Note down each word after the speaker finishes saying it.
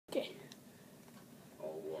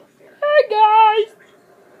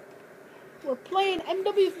playing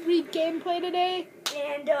MW3 gameplay today.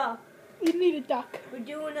 And You need a duck. we're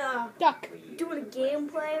doing Duck. a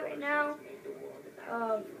gameplay right now.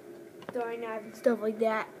 Throwing knives and stuff like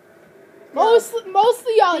that. Mostly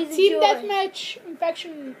Please team enjoy. deathmatch,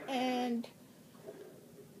 infection, and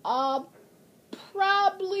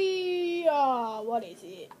probably what is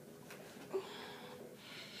it?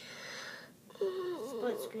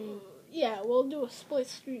 Split screen. Yeah, we'll do a split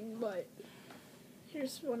screen, but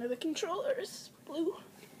here's one of the controllers. Blue.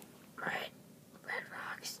 Red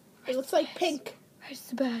rocks. It looks like pink. Red's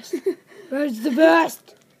the best. Red's the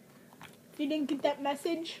best. If you didn't get that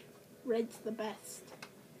message, red's the best.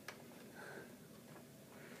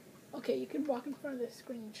 Okay, you can walk in front of the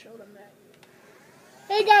screen and show them that.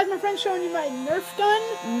 Hey guys, my friend's showing you my Nerf gun.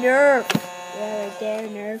 Nerf. Yeah, right there,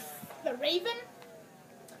 Nerf. The Raven.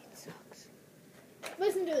 It sucks.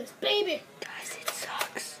 Listen to this, baby. Guys, it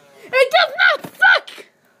sucks. It does not suck!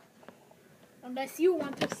 Unless you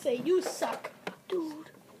want to say you suck.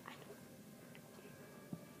 Dude.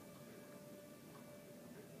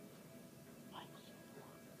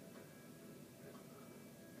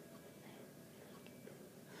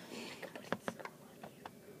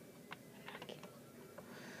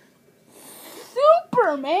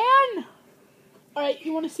 Superman! Alright,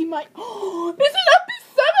 you want to see my... Oh, this is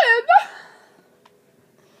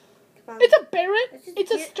MP7! It's a Barrett.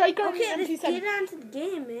 It's a striker. Okay, and an let's MP7. get on to the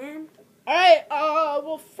game, man. Alright,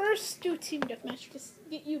 we'll first do team deathmatch, just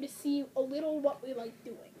get you to see a little what we like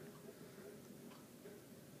doing.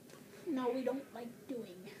 No, we don't like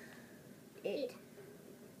doing It.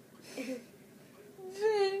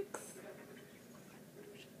 Jinx.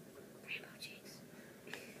 Rainbow Cheeks.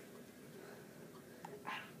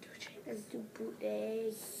 I don't do Jinx. Let's do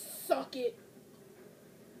bootleg. Suck it.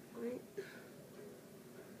 What?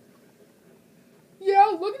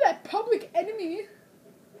 Yo, look at that public enemy.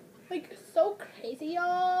 Like, so crazy,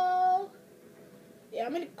 y'all. Yeah,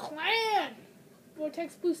 I'm in a clan.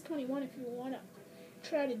 Vortex Boost 21 if you want to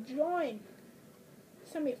try to join.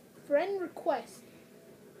 Send me a friend request.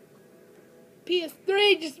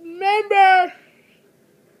 PS3, just remember.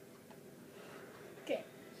 Okay,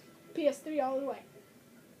 PS3 all the way.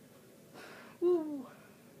 Ooh.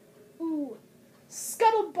 Ooh.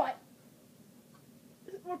 Scuttlebutt.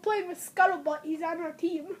 We're playing with Scuttlebutt. He's on our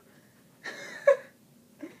team.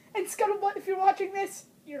 And Scuttlebutt, if you're watching this,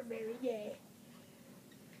 you're very gay.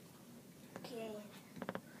 Okay.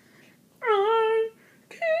 I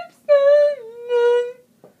keep saying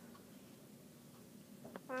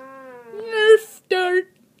Nerf start.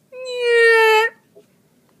 Yeah.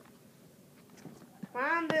 Come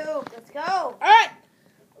on, Boo. Let's go. Alright.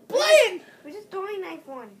 Playing. We're just throwing knife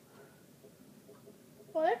one.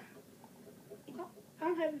 What? I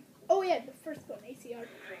don't have... Oh, yeah, the first one, ACR.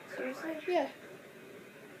 Seriously? Yeah.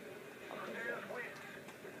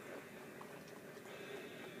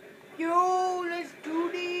 Yo, let's do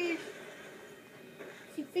this.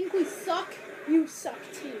 If you think we suck, you suck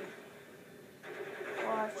too.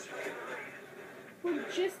 Watch. We're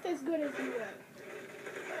just as good as you are.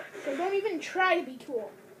 So don't even try to be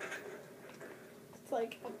cool. It's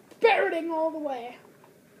like a barreting all the way.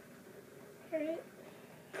 Alright?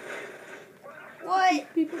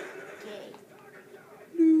 What? People... Okay.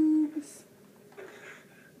 Noobs.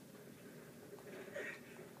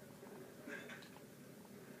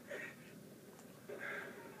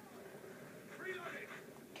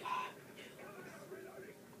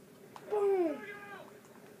 Boom.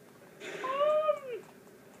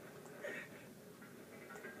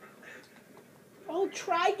 I'll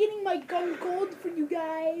try getting my gun gold for you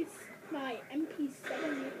guys. My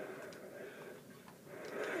MP7.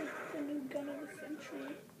 It's the new gun of the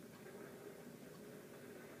century.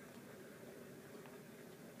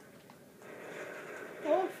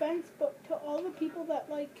 No offense, but to all the people that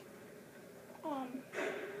like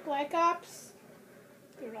Black Ops,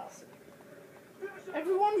 they're awesome.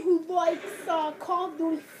 Everyone who likes Call of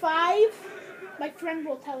Duty 5, my friend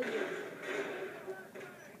will tell you.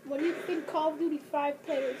 What do you think Call of Duty 5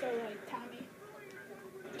 players are like, Tommy?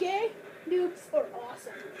 Gay, noobs, or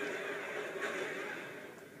awesome?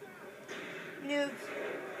 Noobs.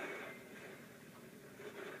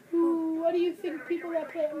 Ooh, what do you think people that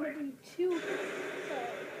play MW2 are?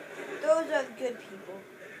 Those are good people.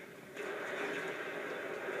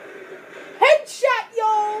 Headshot,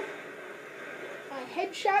 y'all! I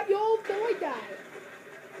headshot y'all till I die.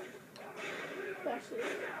 Especially.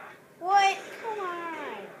 What? Come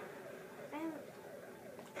on.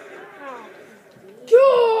 Oh.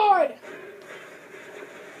 God!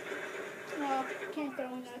 No, can't throw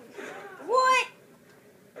enough. What?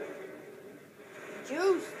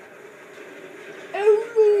 Juice.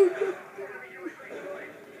 Oh,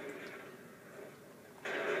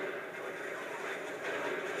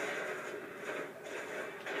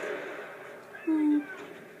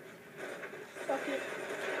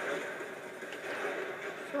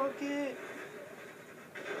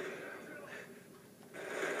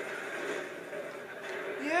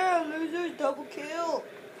 double kill.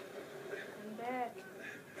 I'm back.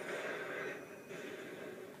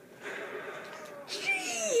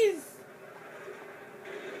 Jeez!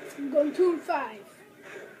 I'm going 2-5.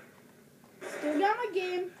 Still got my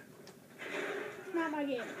game. It's not my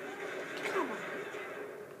game. Come on.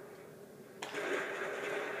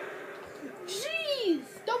 Jeez!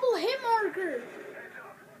 Double hit marker.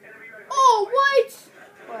 Oh, what?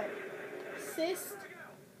 What? Assist.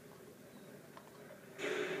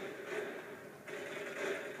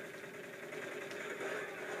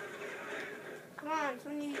 Come on,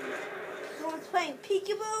 someone's playing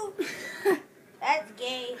peekaboo? That's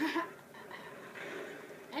gay.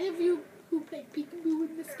 Any of you who play peekaboo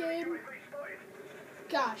in this game?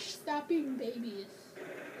 Gosh, stop being babies.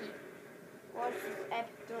 Watch this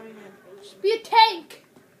epic throwing in the face. Just be a tank!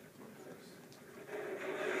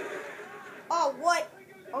 Oh, what?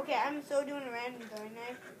 Okay, I'm so doing a random throwing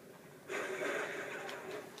knife.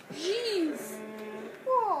 Jeez!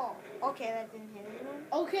 Whoa. Okay, that didn't hit anyone.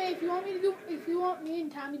 Okay, if you want me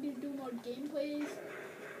and Tommy to do more gameplays,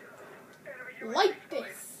 like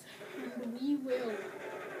this, and we will.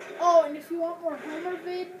 Oh, and if you want more Homer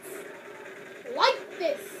vids, like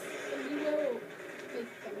this, and we will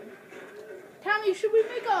make them. Tommy, should we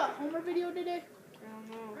make a Homer video today? I don't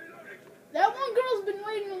know. That one girl's been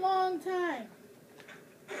waiting a long time.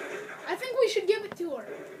 I think we should give it to her.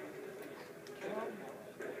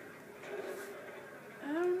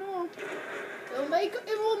 I don't know. It will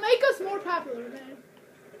make us more popular, man.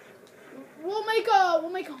 We'll make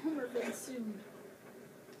a Homer vid soon.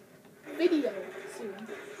 Video soon.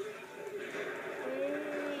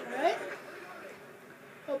 Alright?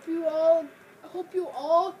 Hope you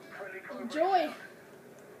all enjoy.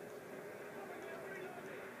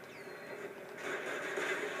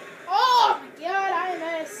 Oh my god,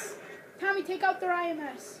 IMS. Tommy, take out their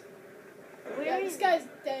IMS. Yeah, this guy's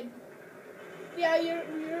dead. Yeah,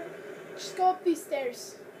 you're just go up these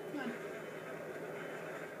stairs. Come on.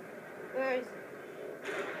 Where is it?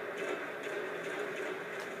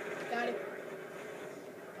 Got it.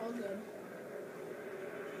 All good.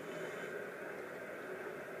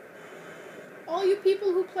 All you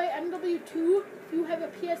people who play MW2, if you have a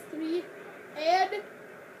PS3, add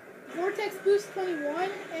Vortex Boost 21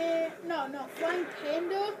 and no, Flying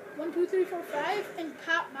Panda 1, 2, 3, 4, 5 and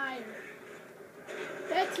Pop Meyer.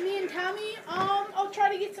 That's me and Tommy. I'll try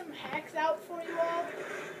to get some hacks out for you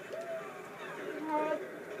all.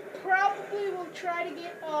 Probably will try to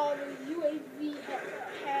get the UAV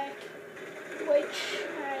hack, which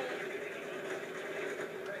my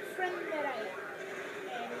friend that I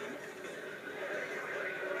added.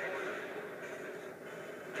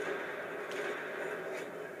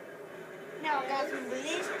 Now I got some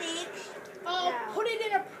ballistics. I'll Yeah. put it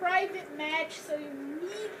in a private match, so you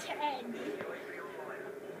need to add me.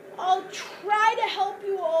 I'll try to help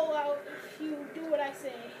you all out if you do what I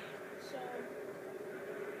say. So,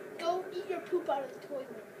 go eat your poop out of the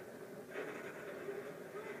toilet.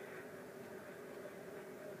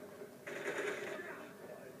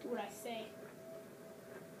 Do what I say.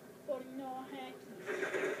 Or no hacking.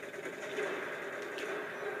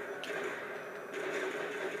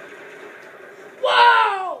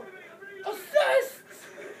 Wow! Assists!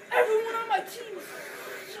 Everyone on my team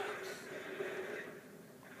sucks.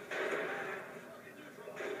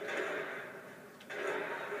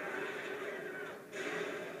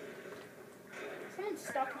 Someone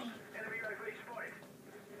stuck me.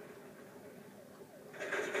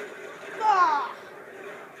 Ah!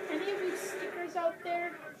 Any of you stickers out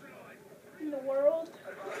there in the world,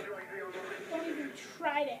 don't even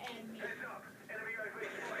try to add me.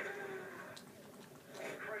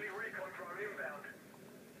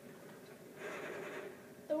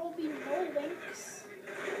 There will be no links.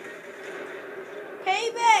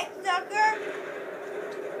 Payback, sucker!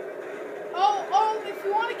 Oh, if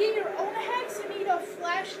you want to get your own hacks, you need a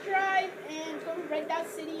flash drive and go to Red Dot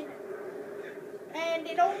City. And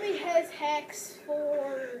it only has hacks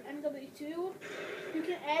for MW2. You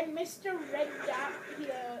can add Mr. Red Dot. He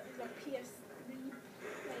is a PS3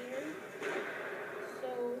 player. So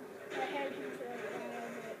I had him for a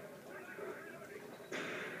while, but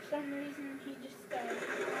for some reason he just PS3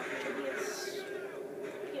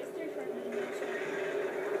 for a minute.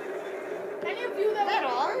 So any of you Is that that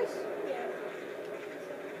ours? yeah.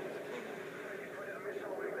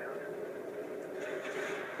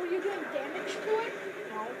 Were you doing damage to it?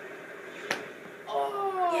 No.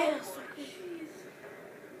 Oh! Yes. Jeez.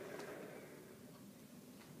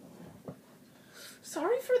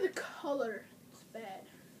 Sorry for the color. It's bad.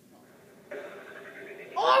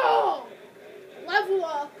 Oh! Level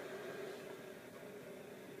up.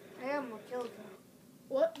 I am a kill zone.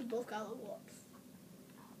 What? We both got level ups.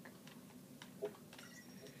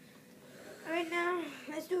 Alright, now,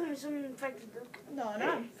 let's do some infected. No,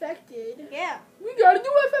 not infected. Yeah. We gotta do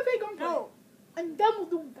FFA gunplay. No. And then we'll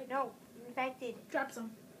do infected. No. Infected. Drop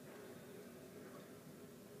some.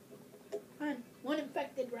 Fine. One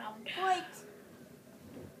infected round. What?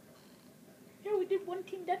 Yeah, we did one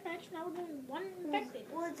team deathmatch. Now we're doing one infected.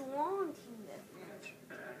 Well, it's long team deathmatch.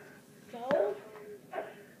 So,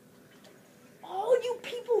 all you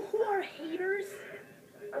people who are haters,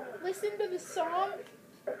 listen to the song.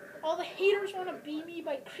 All the haters want to be me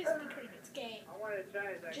by Krispy Kreme. It's gay.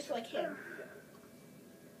 Just like him.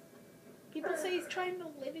 People say he's trying to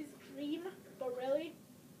live his dream, but really,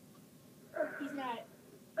 he's not.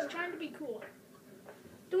 He's trying to be cool.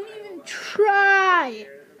 Don't even try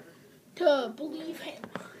to believe him.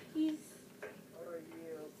 He's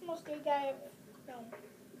the most gay guy I've known.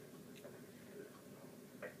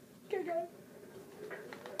 Okay, guys.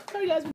 Sorry, guys.